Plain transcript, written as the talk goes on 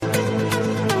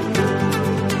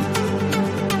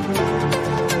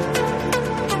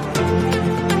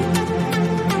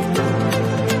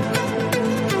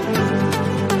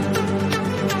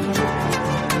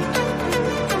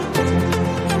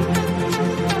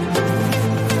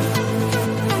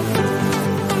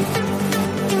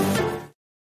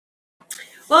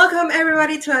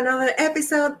everybody, to another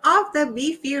episode of the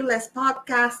Be Fearless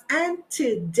podcast. And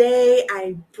today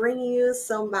I bring you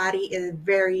somebody is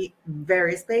very,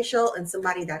 very special and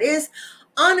somebody that is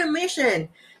on a mission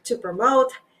to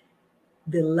promote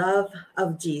the love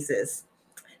of Jesus.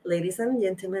 Ladies and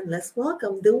gentlemen, let's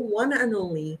welcome the one and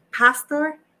only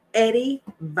Pastor Eddie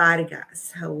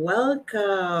Vargas.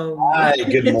 Welcome. Hi,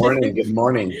 good morning. Good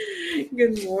morning.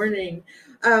 Good morning.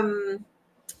 Um,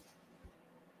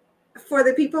 for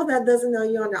the people that doesn't know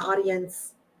you on the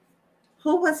audience,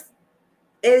 who was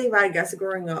Eddie Vargas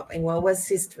growing up and what was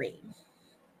his dream?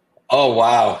 Oh,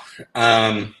 wow.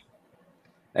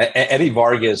 Eddie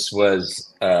Vargas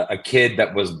was a kid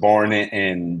that was born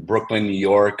in Brooklyn, New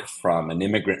York, from an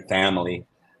immigrant family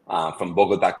from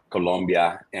Bogota,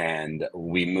 Colombia. And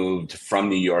we moved from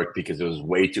New York because it was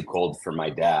way too cold for my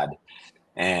dad.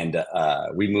 And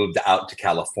we moved out to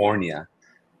California.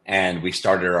 And we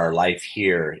started our life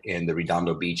here in the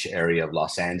Redondo Beach area of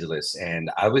Los Angeles.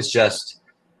 And I was just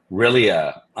really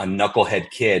a knucklehead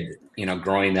kid,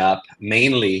 growing up,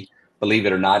 mainly, believe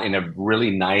it or not, in a really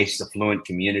nice, affluent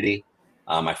community.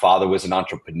 My father was an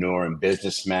entrepreneur and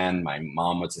businessman. My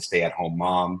mom was a stay-at-home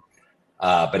mom.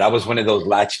 But I was one of those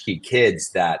latchkey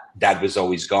kids that dad was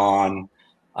always gone.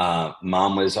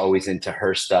 Mom was always into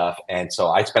her stuff. And so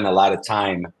I spent a lot of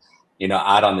time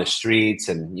out on the streets,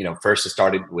 and first it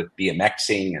started with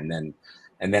BMXing, and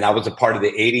then I was a part of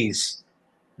the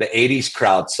 '80s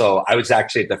crowd. So I was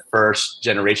actually the first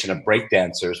generation of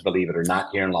breakdancers, believe it or not,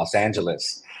 here in Los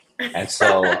Angeles. And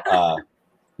so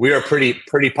we were a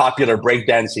pretty popular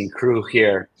breakdancing crew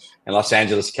here in Los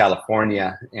Angeles,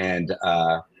 California, and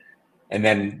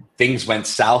then things went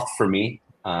south for me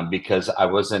because I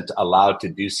wasn't allowed to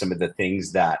do some of the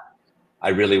things that I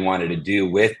really wanted to do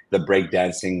with the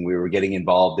breakdancing. We were getting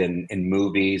involved in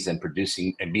movies and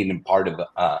producing and being a part of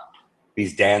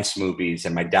these dance movies.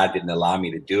 And my dad didn't allow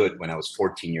me to do it when I was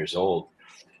 14 years old.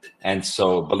 And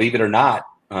so, believe it or not,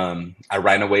 I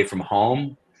ran away from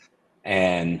home,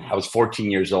 and I was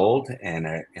 14 years old, and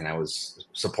I was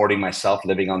supporting myself,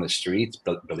 living on the streets,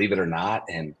 believe it or not.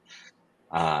 And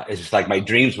it's just like my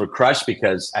dreams were crushed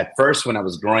because at first, when I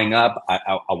was growing up,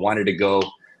 I wanted to go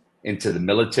into the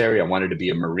military. I wanted to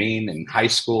be a Marine in high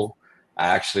school. I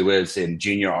actually was in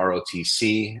junior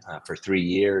ROTC for 3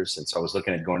 years. And so I was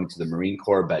looking at going into the Marine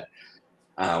Corps. But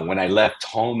when I left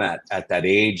home at that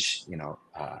age,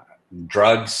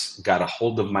 drugs got a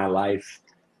hold of my life,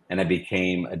 and I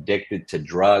became addicted to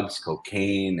drugs,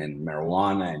 cocaine and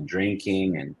marijuana and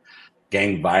drinking and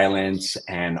gang violence.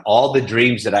 And all the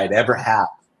dreams that I'd ever had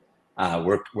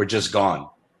were just gone.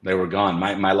 They were gone.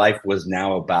 My life was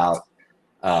now about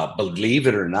believe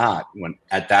it or not, when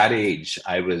at that age,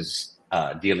 I was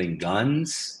dealing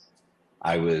guns,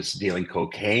 I was dealing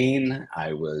cocaine,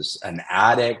 I was an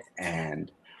addict,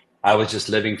 and I was just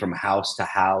living from house to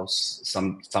house,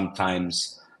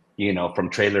 sometimes, from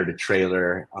trailer to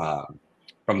trailer,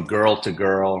 from girl to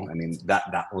girl. I mean,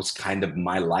 that was kind of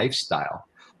my lifestyle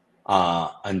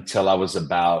until I was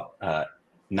about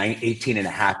 18 and a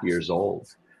half years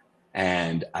old.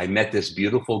 And I met this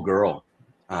beautiful girl.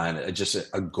 Just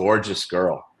a gorgeous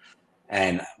girl.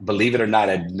 And believe it or not,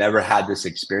 I'd never had this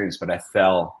experience, but I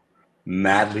fell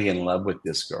madly in love with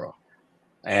this girl.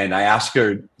 And I asked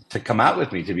her to come out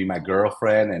with me, to be my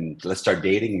girlfriend, and let's start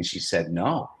dating. And she said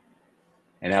no.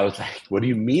 And I was like, what do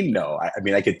you mean no? I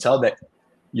mean, I could tell that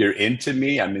you're into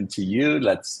me, I'm into you.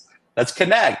 Let's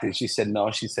connect. And she said no.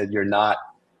 She said, you're not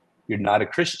a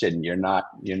Christian. You're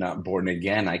not born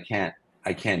again. I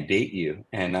can't date you.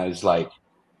 And I was like,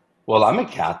 well, I'm a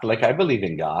Catholic. I believe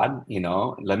in God.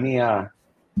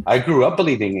 I grew up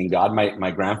believing in God.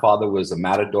 My grandfather was a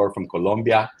matador from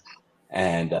Colombia,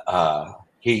 and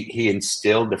he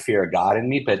instilled the fear of God in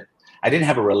me. But I didn't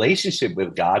have a relationship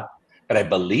with God, but I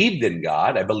believed in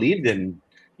God. I believed in,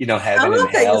 heaven and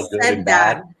hell, good and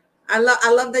bad. I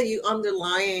love that you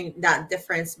underline that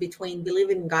difference between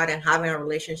believing in God and having a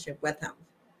relationship with Him.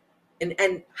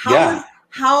 And how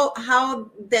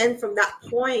then from that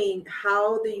point,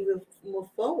 how do you move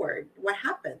forward? What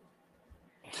happened?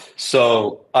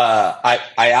 So I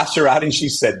asked her out, and she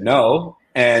said no.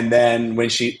 And then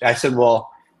I said,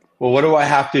 well, what do I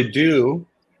have to do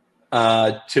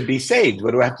to be saved?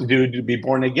 What do I have to do to be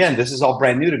born again? This is all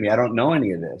brand new to me. I don't know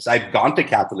any of this. I've gone to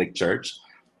Catholic church,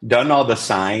 done all the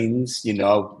signs,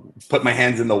 put my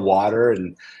hands in the water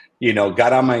and,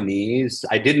 got on my knees.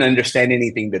 I didn't understand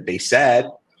anything that they said.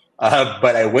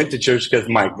 But I went to church because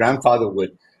my grandfather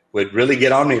would really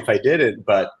get on me if I didn't.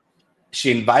 But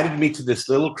she invited me to this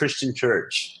little Christian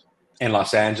church in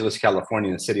Los Angeles, California,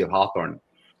 in the city of Hawthorne.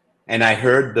 And I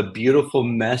heard the beautiful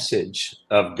message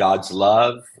of God's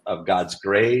love, of God's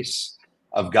grace,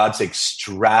 of God's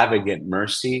extravagant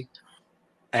mercy.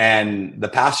 And the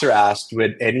pastor asked,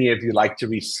 would any of you like to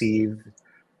receive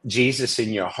Jesus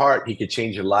in your heart? He could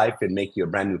change your life and make you a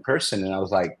brand new person. And I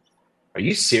was like, are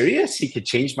you serious? He could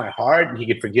change my heart and he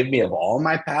could forgive me of all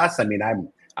my past. I mean, I'm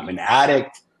an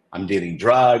addict. I'm dealing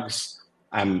drugs.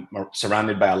 I'm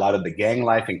surrounded by a lot of the gang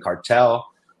life and cartel.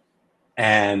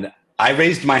 And I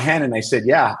raised my hand and I said,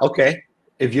 yeah, okay.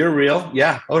 If you're real,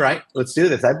 yeah, all right, let's do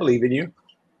this. I believe in you.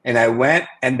 And I went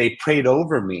and they prayed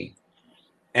over me.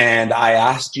 And I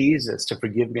asked Jesus to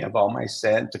forgive me of all my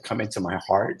sin, to come into my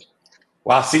heart.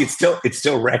 Wow, see, it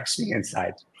still wrecks me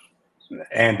inside.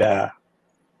 And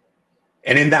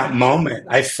in that moment,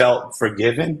 I felt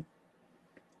forgiven.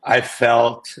 I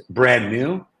felt brand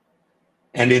new.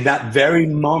 And in that very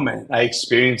moment, I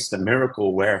experienced a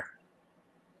miracle where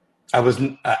I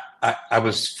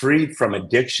was freed from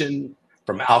addiction,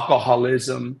 from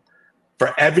alcoholism,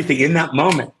 for everything. In that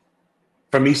moment,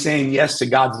 for me saying yes to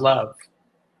God's love,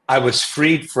 I was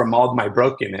freed from all my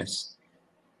brokenness.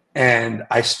 And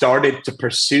I started to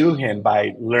pursue him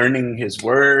by learning his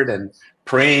word and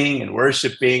praying and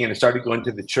worshiping. And I started going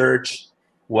to the church.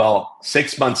 Well,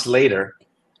 6 months later,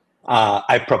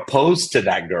 I proposed to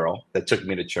that girl that took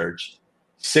me to church.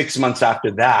 6 months after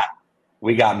that,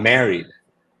 we got married.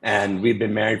 And we've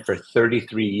been married for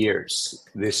 33 years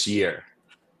this year.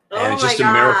 And Oh it's my just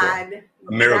a miracle. God. A That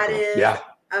miracle. is Yeah.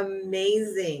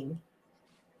 amazing.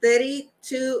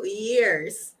 32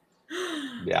 years.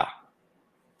 Yeah.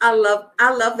 I love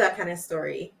that kind of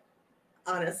story,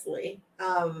 honestly.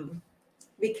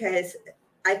 Because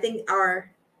I think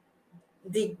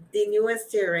the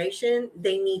newest generation,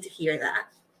 they need to hear that.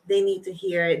 They need to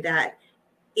hear that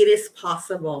it is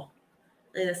possible.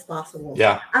 It is possible.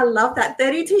 Yeah. I love that.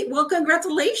 32. Well,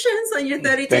 congratulations on your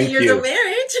 32 Thank years of you.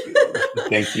 marriage.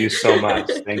 Thank you so much.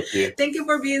 Thank you. Thank you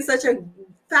for being such a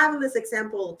fabulous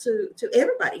example to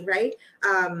everybody, right?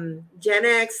 Gen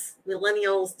X,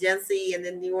 millennials, Gen Z, and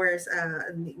then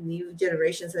new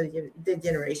generations and the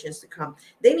generations to come.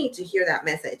 They need to hear that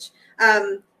message.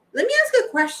 Let me ask a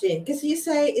question, because you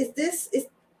say, is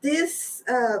this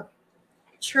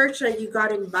church that you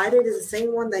got invited is the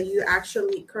same one that you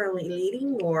actually currently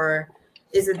leading, or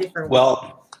is it a different one?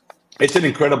 Well, it's an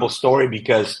incredible story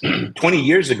because 20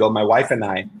 years ago, my wife and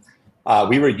I,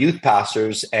 we were youth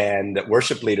pastors and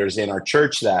worship leaders in our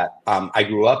church that I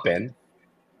grew up in.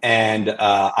 And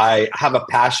I have a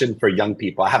passion for young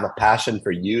people. I have a passion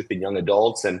for youth and young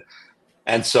adults.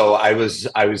 And so I was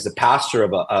the pastor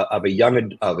of a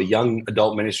young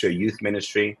adult ministry, a youth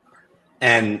ministry.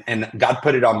 And God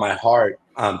put it on my heart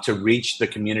to reach the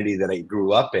community that I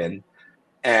grew up in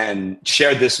and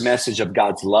share this message of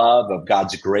God's love, of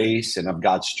God's grace, and of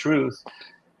God's truth.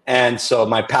 And so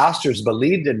my pastors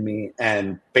believed in me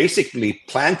and basically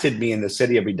planted me in the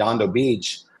city of Redondo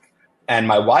Beach. And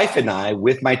my wife and I,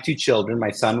 with my two children,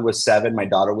 my son was 7, my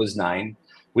daughter was 9,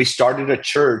 we started a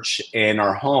church in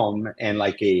our home and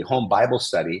like a home Bible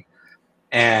study.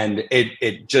 And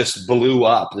it just blew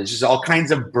up. There's just all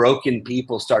kinds of broken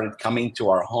people started coming to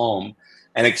our home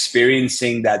and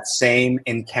experiencing that same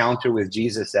encounter with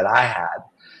Jesus that I had.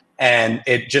 And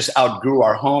it just outgrew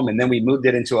our home. And then we moved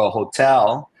it into a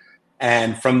hotel.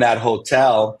 And from that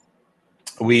hotel,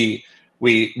 we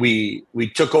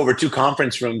took over 2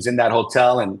 conference rooms in that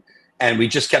hotel, and we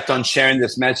just kept on sharing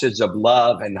this message of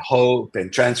love and hope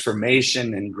and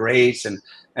transformation and grace and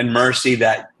mercy,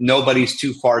 that nobody's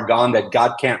too far gone, that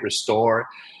God can't restore.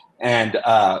 And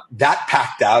that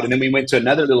packed out. And then we went to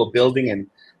another little building and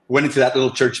went into that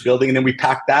little church building. And then we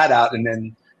packed that out. And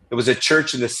then there was a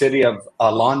church in the city of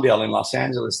Lawndale in Los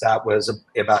Angeles that was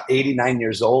about 89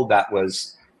 years old, that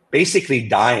was basically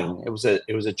dying. It was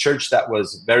a church that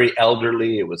was very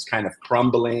elderly. It was kind of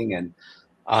crumbling, and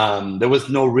there was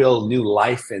no real new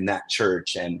life in that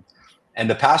church. And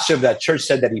the pastor of that church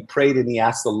said that he prayed and he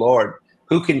asked the Lord,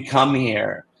 who can come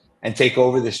here and take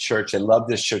over this church and love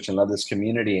this church and love this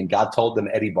community? And God told them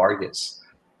Eddie Vargas.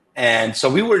 And so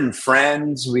we weren't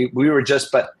friends. We were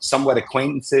just but somewhat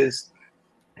acquaintances.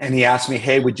 And he asked me,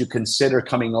 hey, would you consider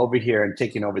coming over here and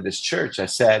taking over this church? I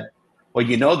said, well,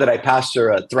 you know that I pastor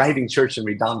a thriving church in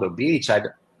Redondo Beach.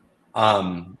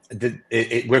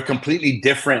 We're completely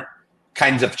different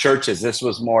kinds of churches. This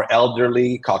was more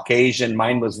elderly, Caucasian.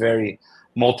 Mine was very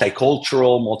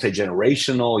multicultural,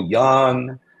 multi-generational,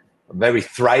 young, a very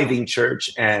thriving church.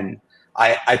 And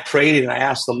I prayed and I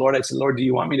asked the Lord, I said, Lord, do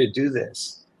you want me to do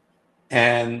this?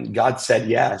 And God said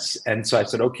yes. And so I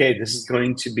said, okay, this is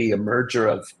going to be a merger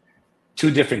of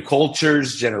 2 different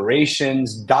cultures,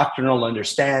 generations, doctrinal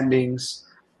understandings.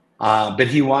 But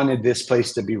he wanted this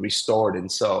place to be restored.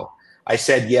 And so I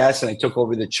said yes, and I took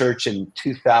over the church in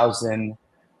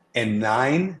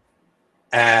 2009.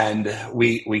 And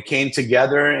we came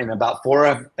together in about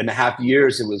 4.5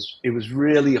 years. It was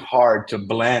really hard to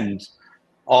blend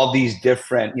all these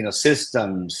different,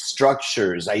 systems,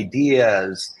 structures,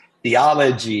 ideas,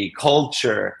 theology,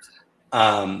 culture.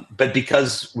 But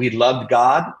because we loved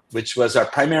God, which was our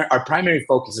primary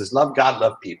focus is love God,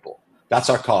 love people. That's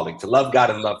our calling, to love God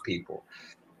and love people.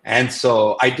 And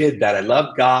so I did that. I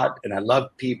love God and I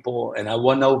love people, and I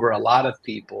won over a lot of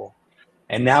people.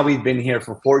 And now we've been here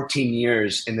for 14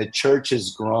 years, and the church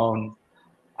has grown.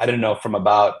 I don't know, from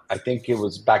about, I think it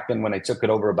was back then when I took it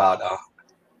over, about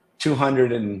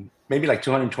 200 and maybe like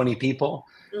 220 people.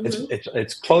 It's, Mm-hmm. it's,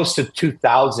 it's close to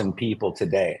 2,000 people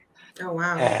today. Oh,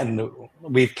 wow. And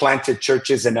we've planted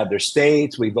churches in other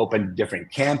states. We've opened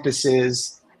different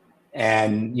campuses.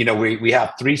 And, we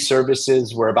have 3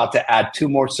 services. We're about to add 2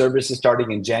 more services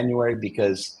starting in January,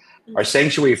 because our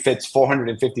sanctuary fits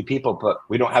 450 people, but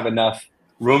we don't have enough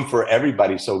room for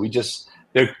everybody. So just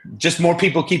more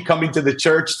people keep coming to the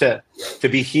church to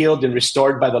be healed and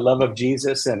restored by the love of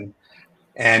Jesus. And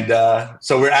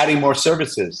so we're adding more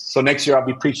services. So next year I'll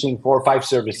be preaching 4 or 5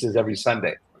 services every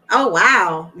Sunday. Oh,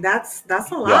 wow. That's a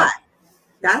Yeah. lot.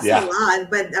 That's a Yeah. lot.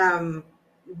 But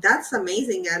that's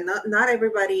amazing. And not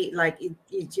everybody, like you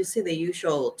just see the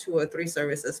usual 2 or 3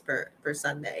 services per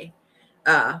Sunday.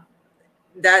 Uh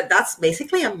that's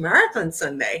basically a marathon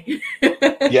Sunday.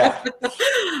 Yeah.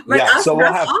 But Yeah. So we'll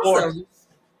that's have 4. awesome.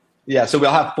 Yeah. So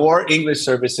we'll have 4 English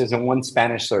services and 1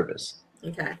 Spanish service.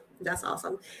 Okay, that's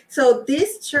awesome. So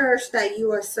this church that you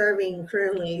are serving,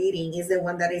 currently leading, is the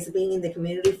one that has been in the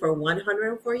community for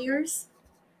 104 years.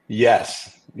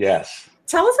 Yes. Yes.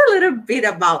 Tell us a little bit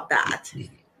about that.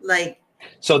 Like,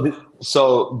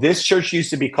 So this church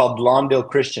used to be called Lawndale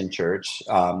Christian Church.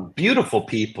 Beautiful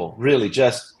people, really,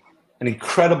 just an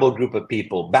incredible group of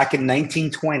people. Back in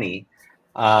 1920,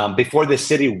 before the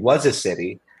city was a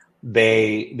city,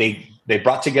 they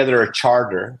brought together a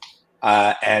charter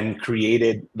and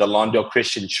created the Lawndale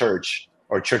Christian Church,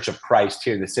 or Church of Christ,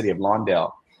 here in the city of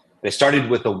Lawndale. They started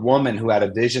with a woman who had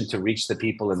a vision to reach the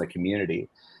people in the community,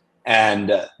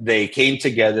 and they came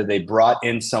together. They brought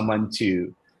in someone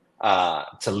to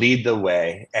lead the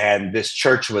way, and this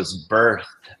church was birthed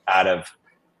out of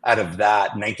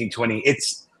that 1920.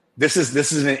 This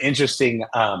is an interesting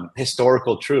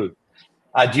historical truth.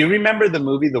 Do you remember the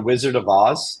movie The Wizard of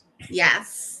Oz?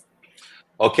 yes.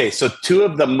 Okay, so 2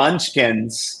 of the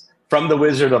Munchkins from The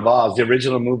Wizard of Oz, the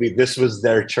original movie, this was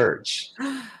their church.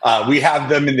 We have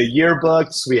them in the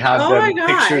yearbooks. We have Oh my them God.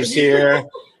 pictures here.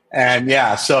 And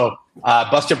yeah, so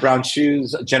Buster Brown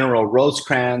Shoes, General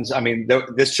Rosecrans. I mean,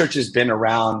 this church has been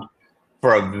around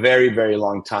for a very, very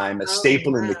long time, a Oh,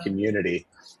 staple in the wow. community.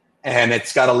 And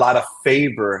it's got a lot of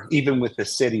favor, even with the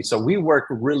city. So we work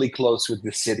really close with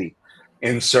the city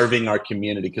in serving our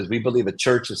community, because we believe a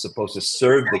church is supposed to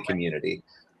serve the community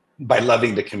by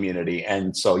loving the community.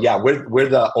 And so, yeah, we're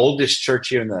the oldest church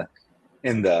here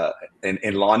in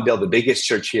Lawndale, the biggest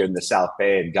church here in the South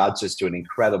Bay, and God's just doing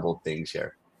incredible things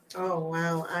here. Oh,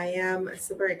 wow. I am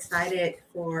super excited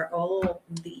for all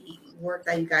the work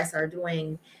that you guys are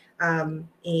doing. And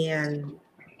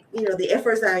the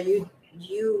efforts that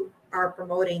you are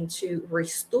promoting to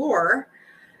restore,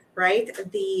 right,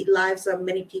 the lives of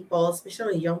many people,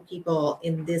 especially young people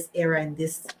in this era, in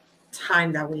this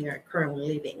time that we are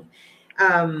currently living.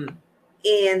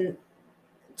 And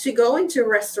to go into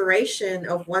restoration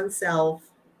of oneself,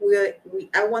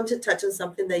 I want to touch on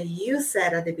something that you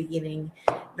said at the beginning,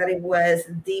 that it was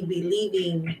the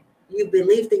believing, you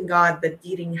believed in God but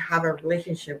you didn't have a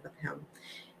relationship with him.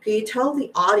 Can you tell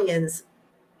the audience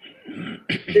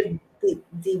the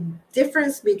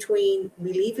difference between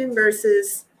believing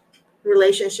versus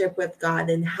relationship with God,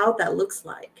 and how that looks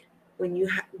like when you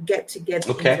get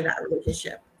into Okay. that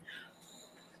relationship?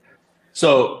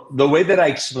 So the way that I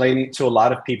explain it to a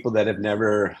lot of people that have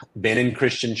never been in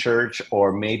Christian church,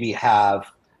 or maybe have,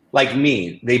 like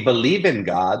me, they believe in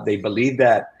God. They believe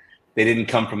that they didn't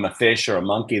come from a fish or a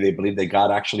monkey. They believe that God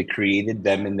actually created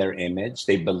them in their image.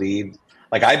 They believed,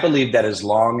 like I believe, that as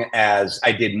long as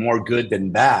I did more good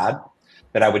than bad,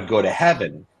 that I would go to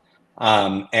heaven.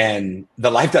 And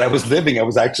the life that I was living, I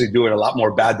was actually doing a lot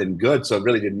more bad than good. So it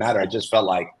really didn't matter. I just felt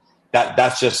like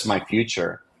that's just my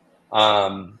future.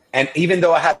 And even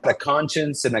though I had a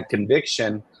conscience and a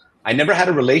conviction, I never had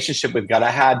a relationship with God.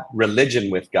 I had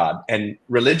religion with God, and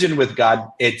religion with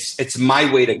God, it's my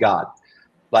way to God.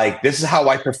 Like, this is how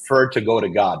I prefer to go to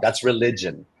God. That's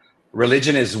religion.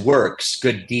 Religion is works,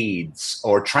 good deeds,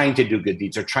 or trying to do good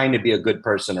deeds, or trying to be a good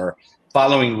person, or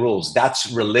following rules.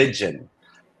 That's religion.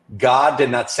 God did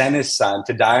not send his son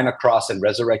to die on a cross and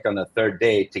resurrect on the third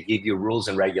day to give you rules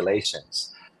and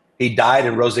regulations. He died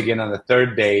and rose again on the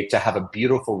third day to have a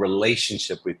beautiful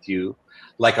relationship with you,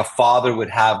 like a father would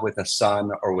have with a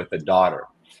son or with a daughter.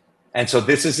 And so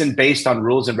this isn't based on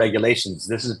rules and regulations.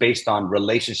 This is based on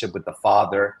relationship with the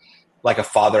father, like a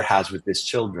father has with his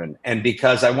children. And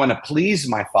because I want to please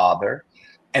my father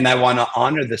and I want to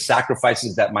honor the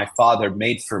sacrifices that my father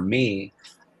made for me,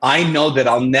 I know that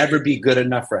I'll never be good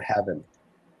enough for heaven.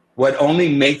 What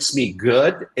only makes me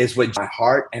good is what my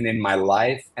heart and in my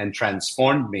life and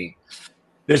transformed me.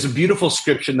 There's a beautiful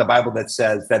scripture in the Bible that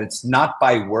says that it's not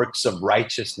by works of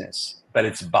righteousness, but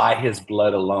it's by his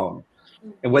blood alone.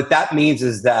 And what that means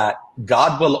is that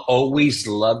God will always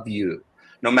love you,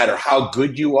 no matter how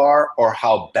good you are or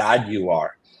how bad you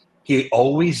are. He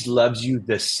always loves you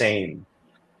the same.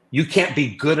 You can't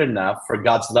be good enough for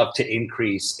God's love to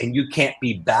increase, and you can't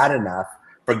be bad enough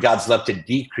for God's love to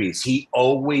decrease. He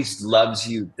always loves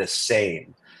you the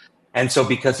same. And so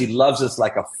because he loves us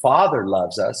like a father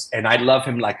loves us, and I love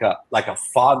him like a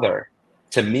father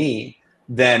to me,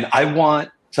 then I want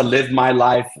to live my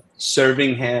life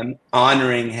serving him,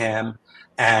 honoring him,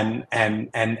 and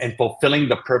fulfilling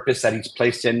the purpose that he's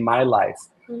placed in my life,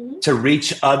 to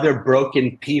reach other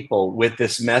broken people with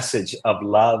this message of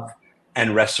love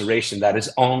and restoration that is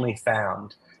only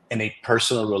found in a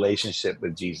personal relationship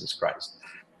with Jesus Christ.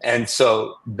 And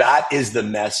so that is the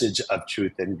message of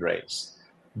truth and grace,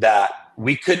 that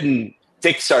we couldn't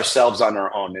fix ourselves on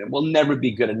our own, and we'll never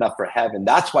be good enough for heaven.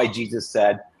 That's why Jesus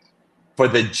said, for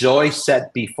the joy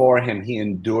set before him, he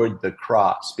endured the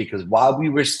cross, because while we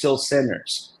were still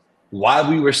sinners, while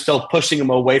we were still pushing him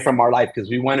away from our life because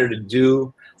we wanted to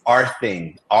do our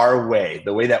thing, our way,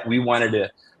 the way that we wanted to,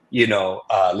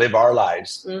 live our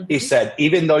lives. He said,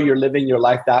 even though you're living your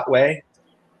life that way,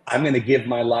 I'm going to give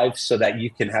my life so that you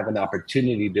can have an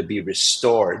opportunity to be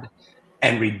restored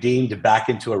and redeemed back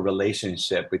into a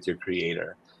relationship with your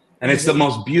creator. And it's the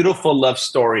most beautiful love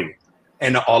story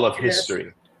in all of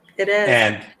history. It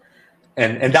is.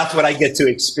 And that's what I get to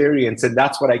experience. And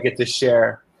that's what I get to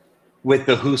share with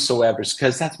the whosoever's,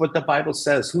 because that's what the Bible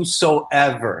says.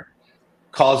 Whosoever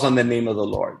calls on the name of the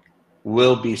Lord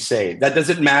will be saved. That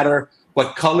doesn't matter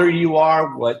what color you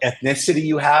are, what ethnicity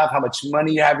you have, how much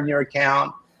money you have in your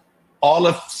account. All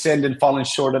have sinned and fallen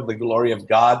short of the glory of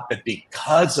God. But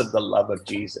because of the love of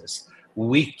Jesus,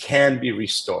 we can be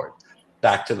restored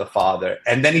back to the Father.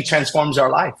 And then he transforms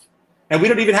our life. And we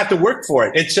don't even have to work for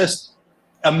it. It's just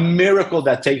a miracle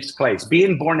that takes place.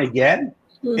 Being born again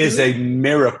is a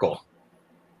miracle.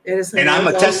 It is, and I'm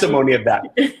a testimony of that.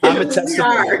 I'm a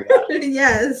testimony of that.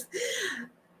 Yes.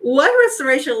 What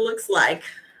restoration looks like?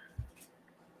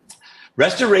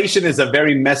 Restoration is a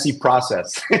very messy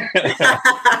process.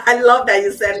 I love that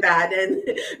you said that, and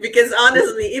because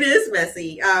honestly, it is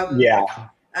messy.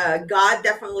 God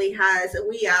definitely has.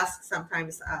 We ask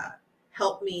sometimes,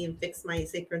 help me and fix my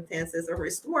circumstances or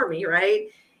restore me, right?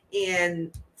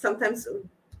 And sometimes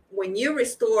when you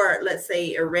restore, let's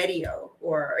say, a radio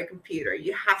or a computer,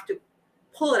 you have to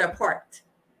pull it apart.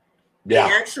 Yeah.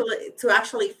 And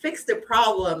actually fix the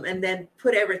problem and then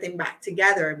put everything back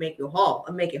together and make it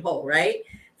whole, right?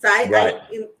 So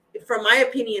from my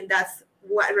opinion, that's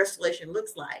what restoration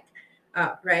looks like,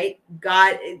 right?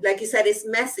 God, like you said, it's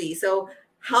messy. So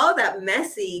how that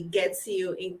messy gets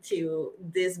you into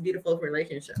this beautiful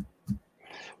relationship?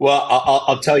 Well,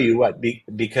 I'll tell you what,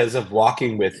 because of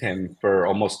walking with him for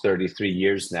almost 33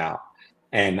 years now,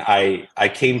 and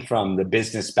I came from the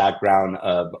business background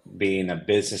of being a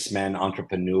businessman,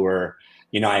 entrepreneur.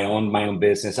 I owned my own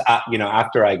business.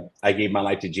 After I gave my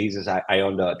life to Jesus, I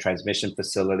owned a transmission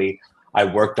facility. I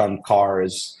worked on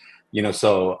cars,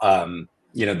 so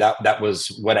that was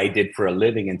what I did for a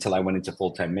living until I went into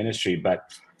full-time ministry.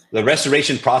 But the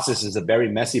restoration process is a very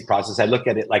messy process. I look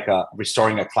at it like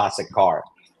restoring a classic car.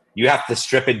 You have to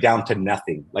strip it down to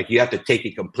nothing. Like you have to take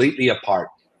it completely apart,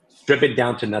 strip it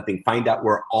down to nothing, find out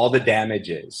where all the damage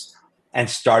is, and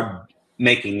start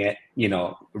making it,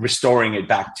 restoring it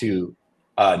back to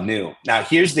new. Now,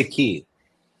 here's the key.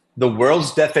 The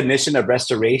world's definition of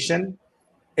restoration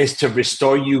is to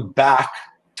restore you back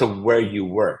to where you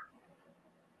were,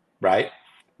 right?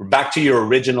 Back to your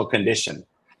original condition.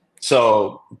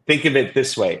 So think of it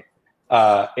this way.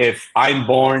 If I'm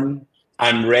born,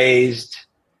 I'm raised,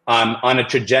 I'm on a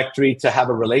trajectory to have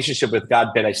a relationship with God,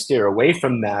 but I steer away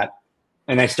from that.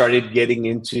 And I started getting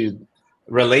into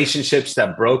relationships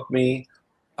that broke me,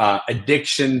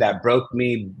 addiction that broke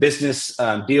me, business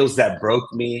deals that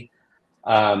broke me,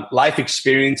 life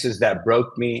experiences that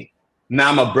broke me. Now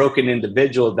I'm a broken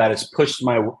individual that has pushed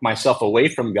myself away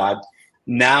from God.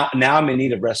 Now I'm in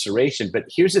need of restoration. But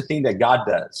here's the thing that God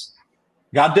does.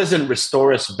 God doesn't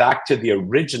restore us back to the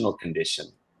original condition,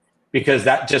 because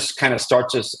that just kind of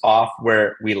starts us off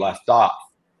where we left off.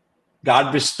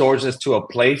 God restores us to a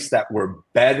place that we're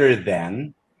better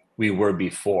than we were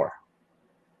before.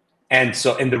 And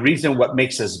the reason what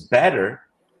makes us better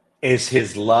is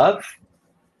his love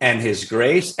and his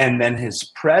grace, and then his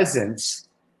presence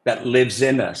that lives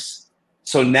in us.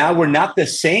 So now we're not the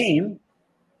same,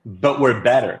 but we're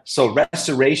better. So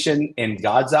restoration in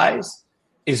God's eyes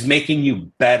is making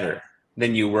you better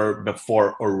than you were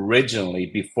before, originally,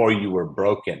 before you were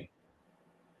broken.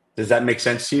 Does that make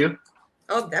sense to you?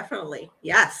 Oh, definitely.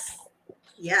 Yes.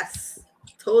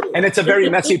 Totally. And it's a very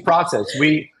messy process.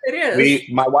 It is.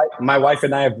 My wife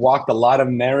and I have walked a lot of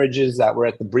marriages that were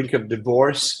at the brink of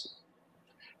divorce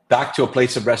back to a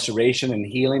place of restoration and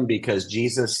healing, because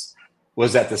Jesus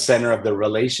was at the center of the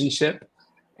relationship.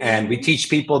 And we teach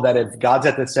people that if God's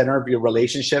at the center of your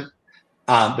relationship,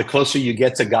 the closer you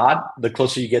get to God, the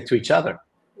closer you get to each other.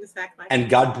 Exactly. And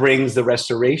God brings the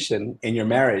restoration in your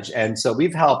marriage. And so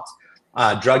we've helped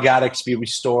drug addicts be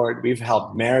restored. We've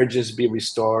helped marriages be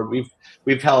restored.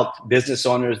 We've helped business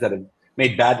owners that have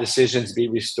made bad decisions be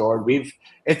restored.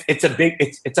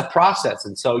 It's a process.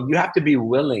 And so you have to be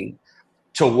willing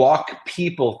to walk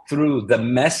people through the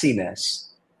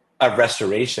messiness of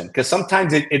restoration. Because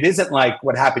sometimes it isn't like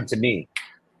what happened to me,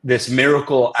 this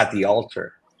miracle at the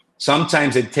altar.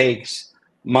 Sometimes it takes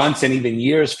months and even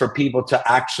years for people to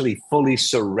actually fully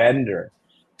surrender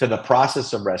to the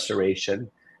process of restoration.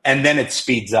 And then it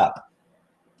speeds up.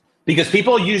 Because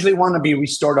people usually want to be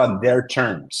restored on their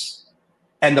terms.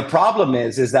 And the problem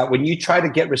is that when you try to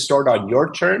get restored on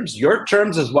your terms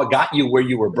is what got you where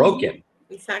you were broken.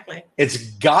 Exactly.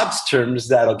 It's God's terms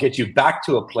that'll get you back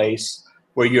to a place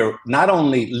where you're not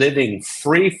only living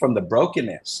free from the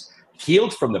brokenness,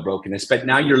 healed from the brokenness, but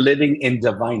now you're living in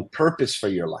divine purpose for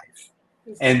your life.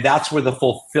 Exactly. And that's where the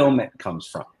fulfillment comes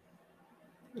from.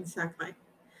 Exactly.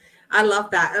 I love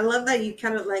that. I love that you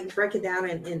kind of like break it down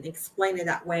and explain it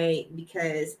that way,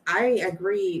 because I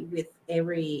agree with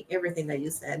everything that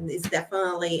you said. It's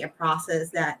definitely a process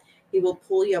that he will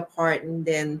pull you apart, and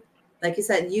then, like you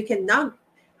said, you cannot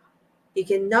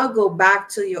go back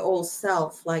to your old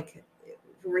self. Like,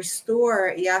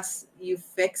 restore, yes, you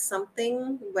fix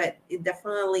something, but it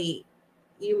definitely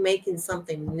you making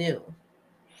something new,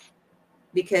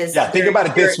 because think about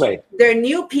it this way. There are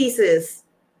new pieces,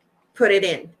 put it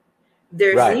in.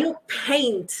 There's right. New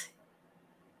paint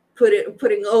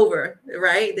putting over,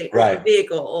 right? The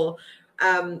vehicle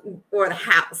or the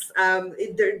house.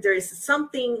 There's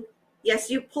something. Yes,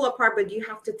 you pull apart, but you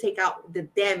have to take out the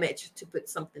damage to put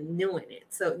something new in it.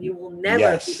 So you will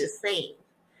never be the same.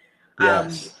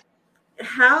 Yes.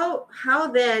 How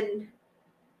then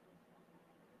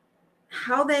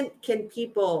can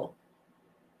people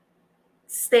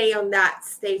stay on that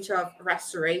stage of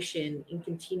restoration and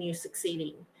continue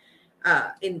succeeding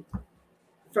in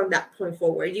from that point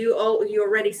forward? You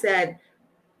already said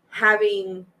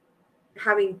having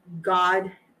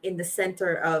God in the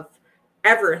center of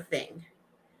everything.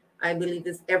 I believe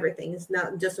it's everything. It's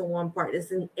not just in one part. It's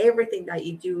in everything that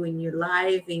you do in your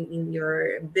life, in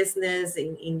your business,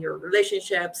 in your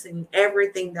relationships, in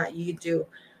everything that you do.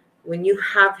 When you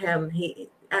have him, he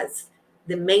as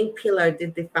the main pillar,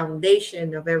 the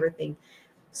foundation of everything.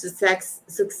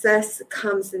 Success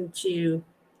comes into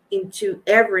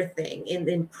everything,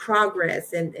 in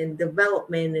progress and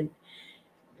development, and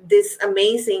this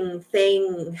amazing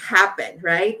thing happen,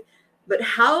 right? But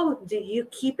how do you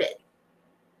keep it?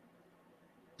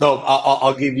 So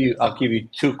I'll give you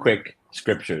two quick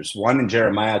scriptures. One in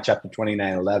Jeremiah chapter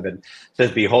 29:11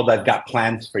 says, "Behold, I've got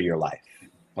plans for your life."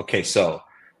 Okay, so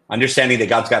understanding that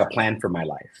God's got a plan for my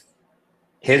life.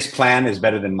 His plan is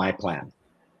better than my plan.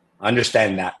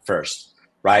 Understand that first,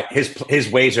 right?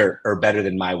 His ways are better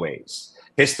than my ways.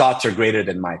 His thoughts are greater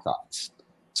than my thoughts.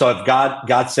 So if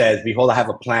God says, "Behold, I have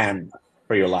a plan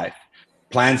for your life,"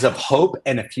 plans of hope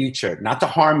and a future, not to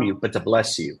harm you, but to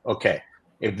bless you. Okay.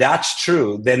 If that's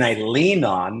true, then I lean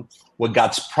on what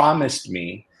God's promised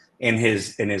me in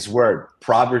his word.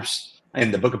 Proverbs, in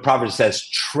the book of Proverbs, says,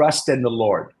 "Trust in the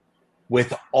Lord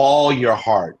with all your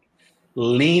heart.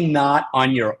 Lean not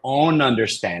on your own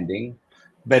understanding,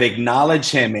 but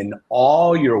acknowledge him in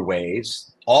all your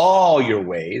ways,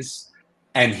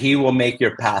 and he will make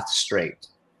your path straight."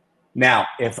 Now,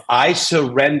 if I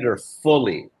surrender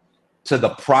fully to the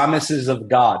promises of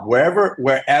God,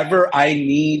 wherever I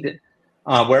need,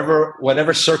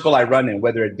 whatever circle I run in,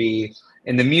 whether it be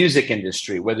in the music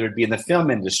industry, whether it be in the film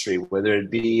industry, whether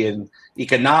it be in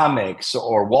economics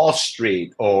or Wall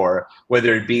Street, or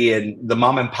whether it be in the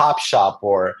mom and pop shop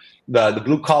or the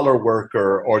blue collar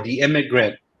worker or the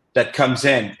immigrant that comes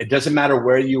in. It doesn't matter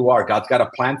where you are. God's got a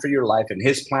plan for your life, and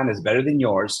his plan is better than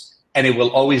yours, and it will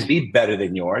always be better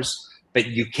than yours. But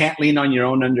you can't lean on your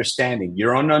own understanding.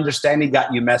 Your own understanding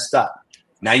got you messed up.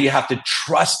 Now you have to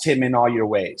trust him in all your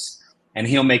ways, and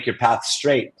he'll make your path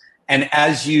straight. And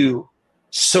as you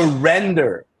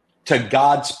surrender to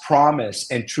God's promise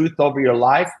and truth over your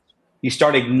life, you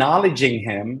start acknowledging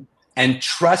him and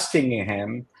trusting in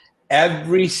him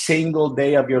every single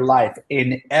day of your life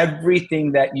in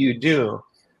everything that you do.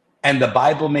 And the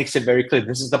Bible makes it very clear.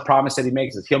 This is the promise that he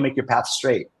makes us. He'll make your path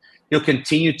straight. He'll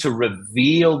continue to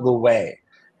reveal the way.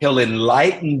 He'll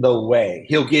enlighten the way.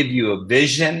 He'll give you a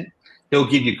vision. He'll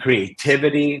give you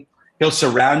creativity. He'll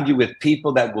surround you with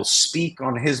people that will speak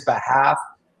on his behalf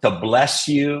to bless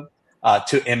you,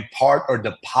 to impart or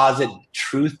deposit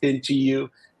truth into you,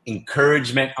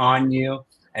 encouragement on you,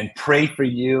 and pray for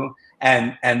you.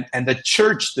 And the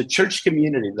church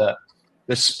community,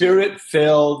 the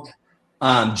spirit-filled,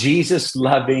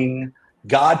 Jesus-loving,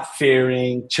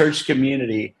 God-fearing church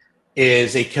community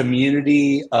is a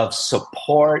community of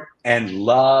support and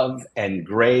love and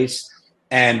grace.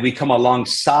 And we come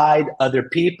alongside other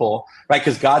people, right?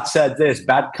 Because God said this: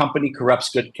 bad company corrupts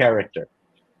good character.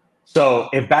 So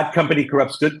if bad company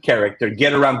corrupts good character,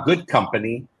 get around good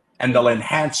company and they'll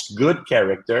enhance good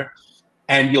character.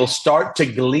 And you'll start to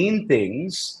glean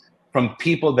things from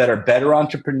people that are better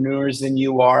entrepreneurs than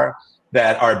you are,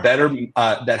 that are better,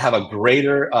 that have a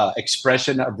greater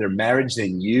expression of their marriage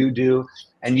than you do.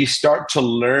 And you start to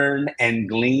learn and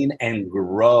glean and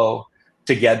grow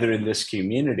together in this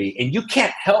community. And you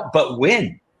can't help but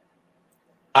win.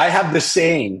 I have the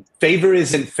saying, favor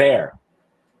isn't fair.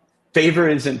 Favor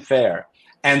isn't fair.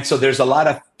 And so there's a lot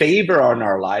of favor on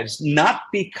our lives, not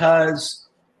because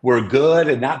we're good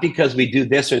and not because we do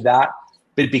this or that,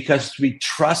 but because we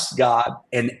trust God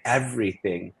in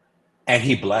everything and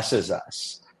he blesses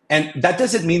us. And that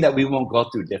doesn't mean that we won't go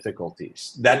through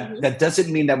difficulties. That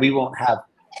doesn't mean that we won't have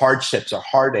hardships or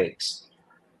heartaches.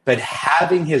 But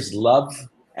having his love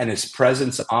and his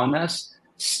presence on us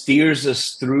steers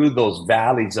us through those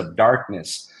valleys of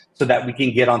darkness so that we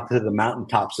can get onto the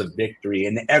mountaintops of victory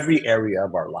in every area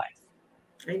of our life.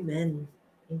 Amen.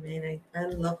 Amen. I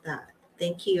love that.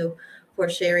 Thank you for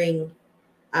sharing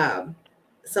um,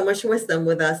 so much wisdom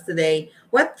with us today.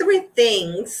 What three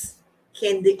things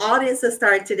can the audience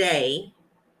start today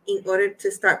in order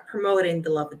to start promoting the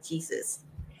love of Jesus?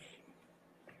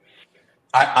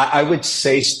 I would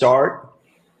say start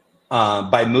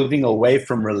by moving away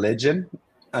from religion.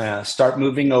 Start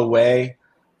moving away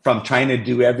from trying to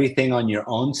do everything on your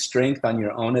own strength, on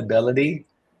your own ability,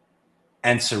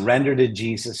 and surrender to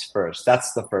Jesus first.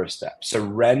 That's the first step.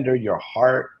 Surrender your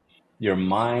heart, your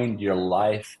mind, your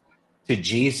life to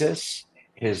Jesus,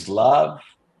 his love,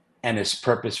 and his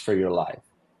purpose for your life.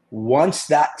 Once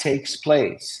that takes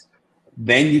place,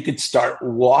 then you could start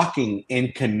walking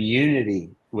in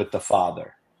community with the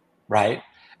Father, right?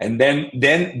 And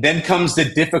then comes the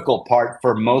difficult part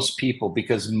for most people,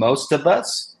 because most of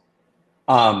us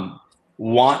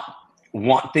want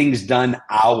things done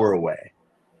our way.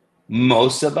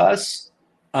 Most of us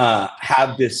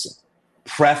have this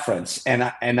preference, and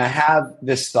I have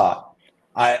this thought: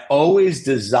 I always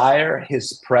desire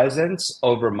his presence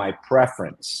over my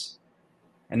preference.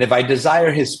 And if I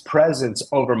desire his presence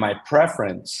over my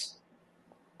preference,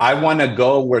 I want to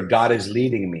go where God is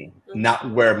leading me,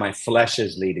 not where my flesh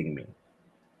is leading me.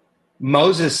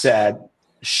 Moses said,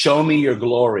 "Show me your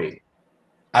glory.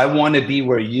 I want to be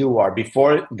where you are."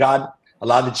 Before God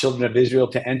allowed the children of Israel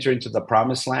to enter into the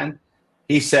promised land,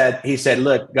 he said,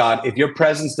 "Look, God, if your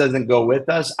presence doesn't go with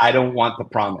us, I don't want the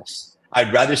promise.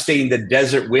 I'd rather stay in the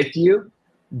desert with you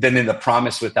than in the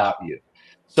promise without you."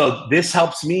 So this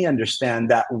helps me understand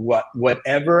that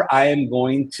whatever I am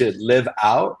going to live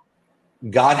out,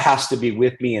 God has to be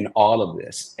with me in all of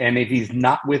this. And if he's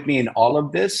not with me in all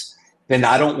of this, then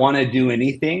I don't want to do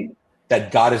anything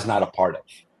that God is not a part of.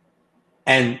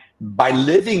 And by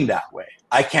living that way,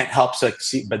 I can't help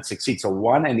but succeed. So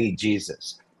one, I need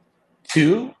Jesus.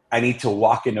 Two, I need to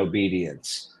walk in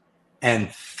obedience. And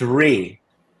three,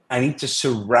 I need to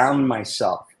surround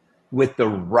myself with the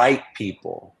right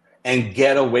people and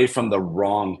get away from the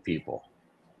wrong people.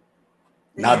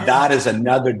 Now, that is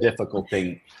another difficult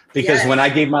thing, because when I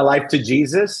gave my life to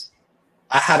Jesus,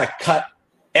 I had to cut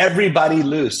everybody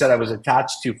loose that I was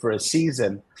attached to for a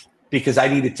season, because I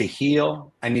needed to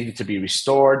heal. I needed to be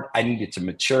restored. I needed to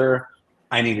mature.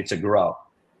 I needed to grow.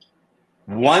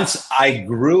 Once I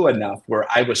grew enough where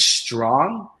I was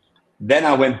strong, then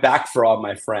I went back for all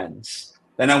my friends.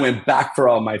 Then I went back for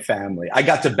all my family. I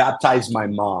got to baptize my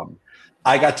mom.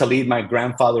 I got to lead my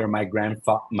grandfather and my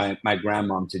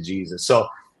grandmom to Jesus. So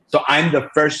I'm the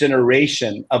first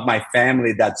generation of my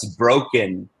family that's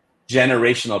broken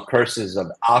generational curses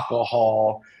of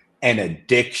alcohol and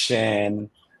addiction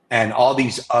and all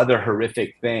these other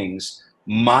horrific things.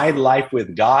 My life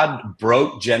with God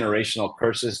broke generational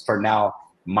curses for now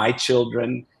my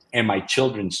children and my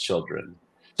children's children.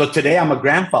 So today I'm a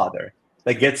grandfather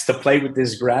that gets to play with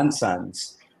his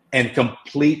grandsons and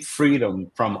complete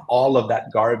freedom from all of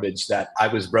that garbage that I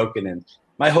was broken in.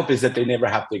 My hope is that they never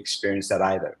have to experience that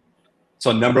either.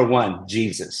 So number one,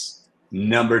 Jesus.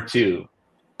 Number two,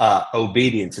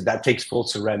 obedience. And that takes full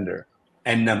surrender.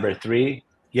 And number three,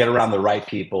 get around the right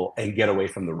people and get away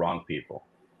from the wrong people.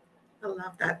 I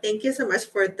love that. Thank you so much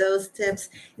for those tips.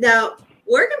 Now,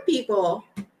 where can people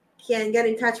can get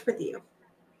in touch with you?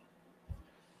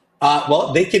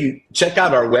 Well, they can check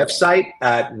out our website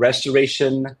at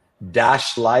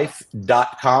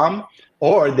restoration-life.com,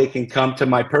 or they can come to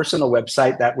my personal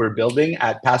website that we're building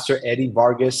at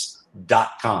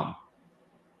pastoreddievargas.com.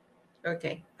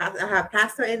 Okay. I have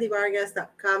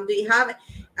pastoreddievargas.com. Do you have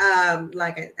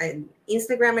like an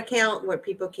Instagram account where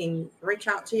people can reach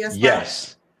out to you as well?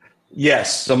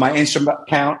 Yes. So my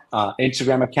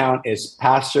Instagram account is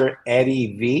Pastor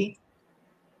Eddie V.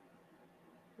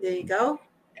 There you go.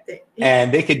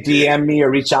 And they could DM me or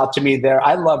reach out to me there.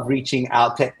 I love reaching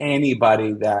out to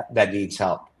anybody that needs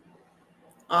help.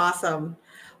 Awesome.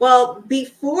 Well,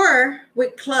 before we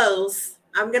close,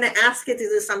 I'm going to ask you to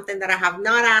do something that I have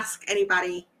not asked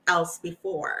anybody else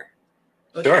before.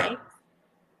 Okay. Sure.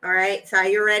 All right. So are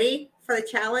you ready for the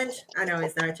challenge? I know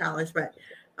it's not a challenge, but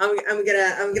I'm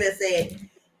gonna say it.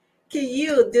 Can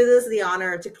you do us the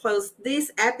honor to close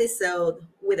this episode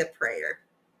with a prayer?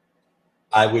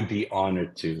 I would be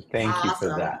honored to. Thank you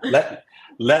for Awesome. that.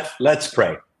 Let's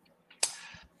pray.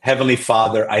 Heavenly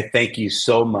Father, I thank you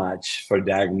so much for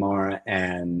Dagmar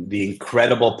and the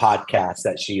incredible podcast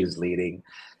that she is leading.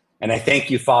 And I thank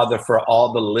you, Father, for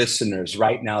all the listeners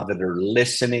right now that are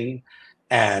listening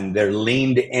and they're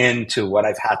leaned into what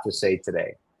I've had to say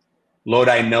today. Lord,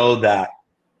 I know that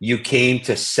you came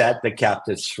to set the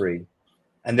captives free.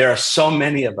 And there are so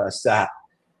many of us that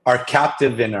are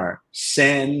captive in our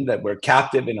sin, that we're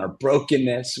captive in our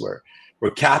brokenness, we're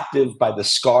captive by the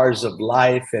scars of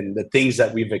life and the things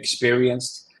that we've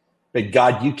experienced. But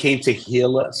God, you came to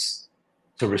heal us,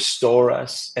 to restore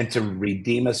us, and to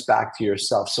redeem us back to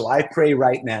yourself. So I pray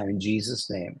right now in Jesus'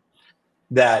 name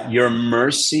that your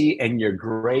mercy and your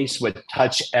grace would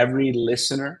touch every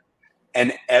listener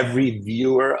and every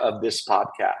viewer of this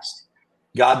podcast.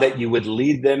 God, that you would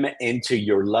lead them into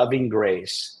your loving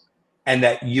grace and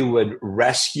that you would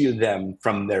rescue them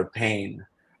from their pain.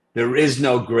 There is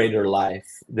no greater life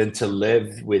than to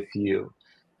live with you.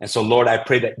 And so, Lord, I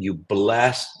pray that you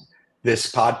bless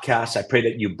this podcast. I pray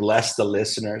that you bless the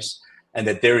listeners and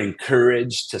that they're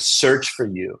encouraged to search for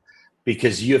you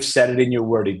because you have said it in your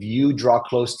word. If you draw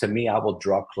close to me, I will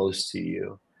draw close to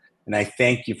you. And I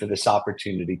thank you for this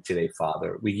opportunity today,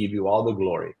 Father. We give you all the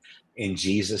glory. In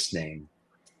Jesus' name,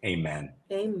 amen.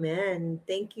 Amen.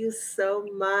 Thank you so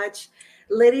much.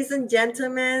 Ladies and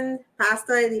gentlemen,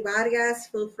 Pastor Eddie Vargas,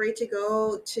 feel free to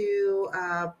go to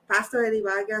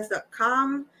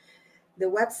pastoreddievargas.com, the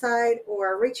website,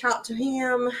 or reach out to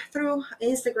him through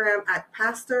Instagram at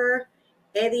Pastor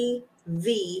Eddie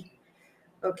V.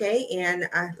 Okay. And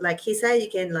like he said, you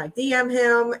can like DM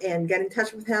him and get in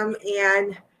touch with him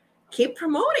and keep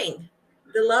promoting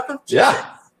the love of Jesus.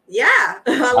 Yeah,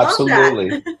 I love absolutely.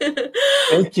 that.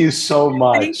 Thank you so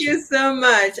much. Thank you so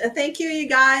much. Thank you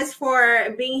guys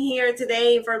for being here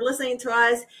today, for listening to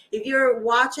us. If you're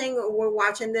watching or we're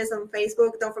watching this on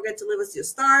Facebook, don't forget to leave us your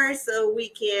stars so we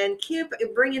can keep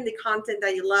bringing the content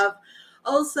that you love.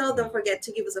 Also, don't forget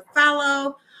to give us a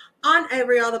follow on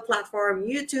every other platform,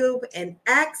 YouTube and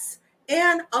X,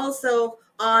 and also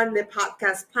on the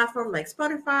podcast platform like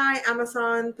Spotify,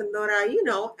 Amazon, Pandora,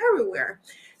 everywhere.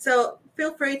 So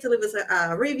feel free to leave us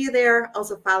a review there.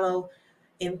 Also follow.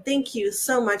 And thank you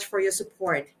so much for your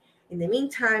support. In the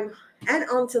meantime, and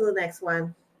until the next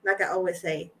one, like I always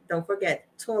say, don't forget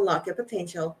to unlock your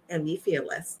potential and be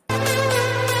fearless.